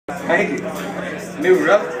Thank you. New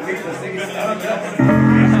rough, new sticky stuff.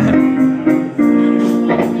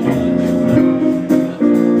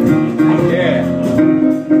 Yeah.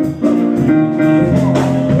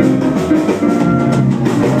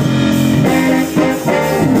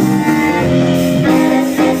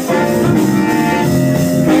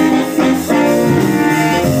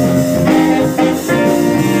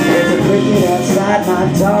 There's a cricket outside my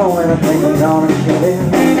door and I think I'm gonna kill him.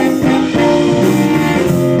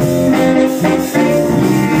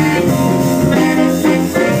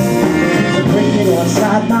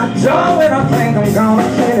 Outside my door and I think I'm gonna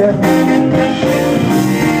kill it.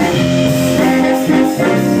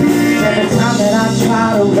 Every time that I try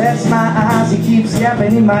to rest my eyes, he keeps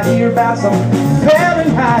yapping in my ear about some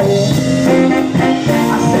Fahrenheit. I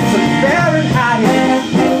said some Fahrenheit,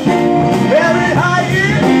 Fahrenheit.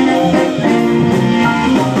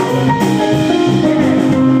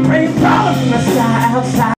 Rain falling from the sky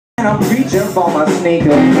outside and I'm reaching for my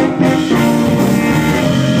sneaker.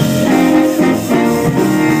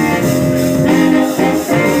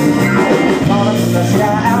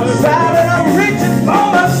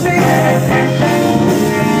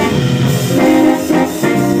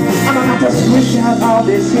 Squish out all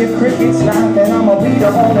this here cricket life and I'ma be the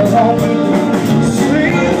only one.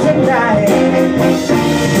 Sleep tonight,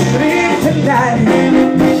 sleep tonight,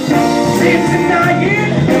 sleep tonight.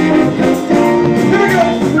 Here we go.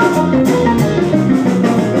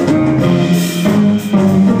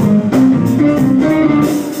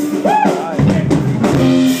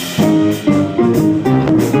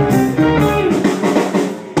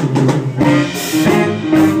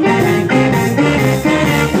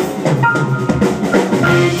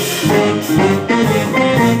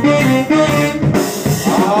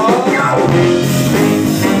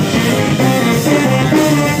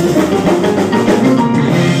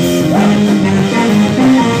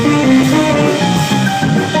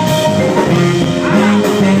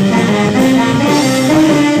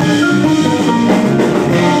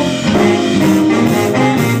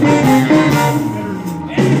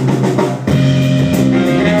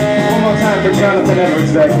 Jonathan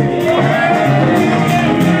Edwards back here.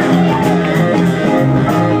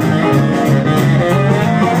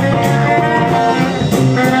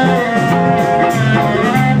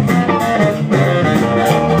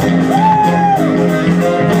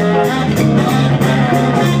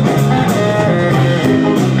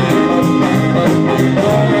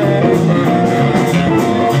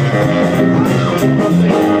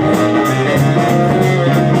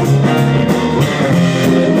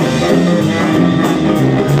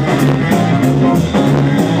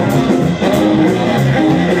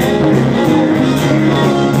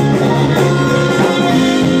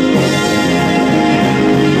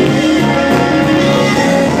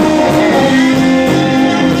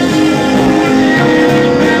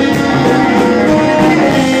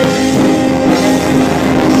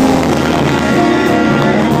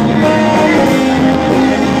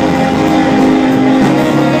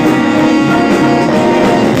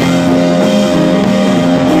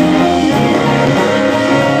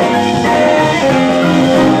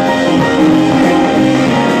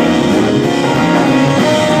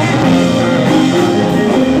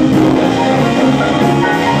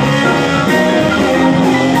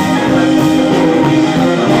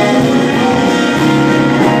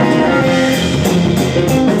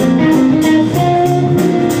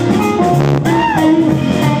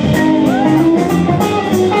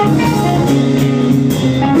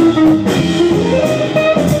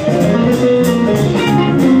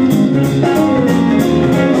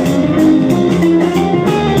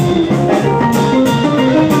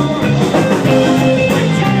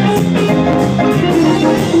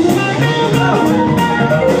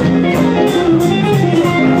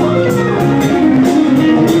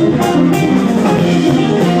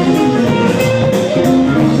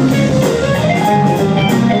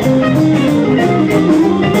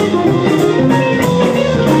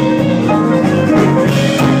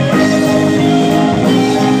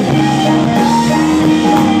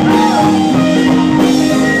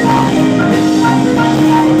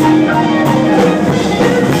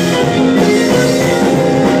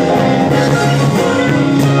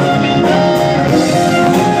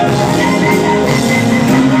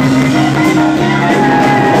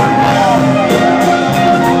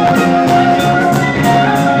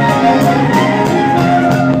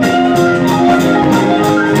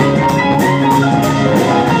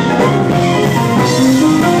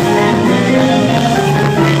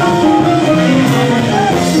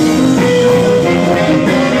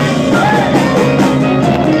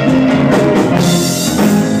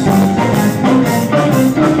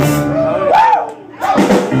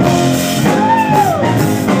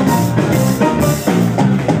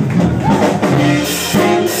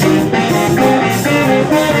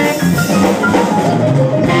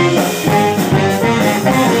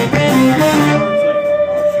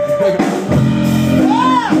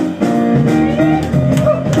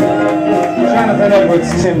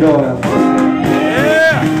 Tim Doyle.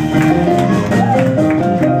 Yeah.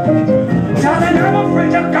 Darling, I'm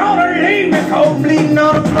afraid you're gonna leave me cold, bleeding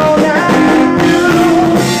on the floor now.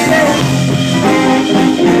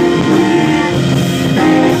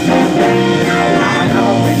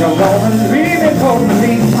 You're gonna leave me cold,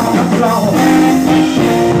 bleeding on the floor.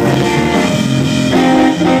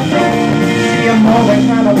 See, I'm all that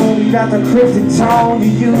kind of woman. You got the cryptic tone you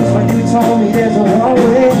used when you told me there's a one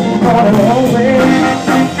way, only one way,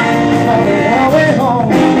 only one way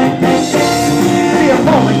home. See, I'm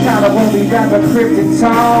all that kind of woman. You got the cryptic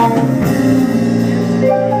tone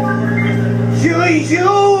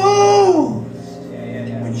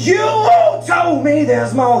you told me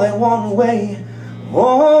there's more than one way.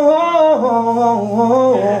 Oh,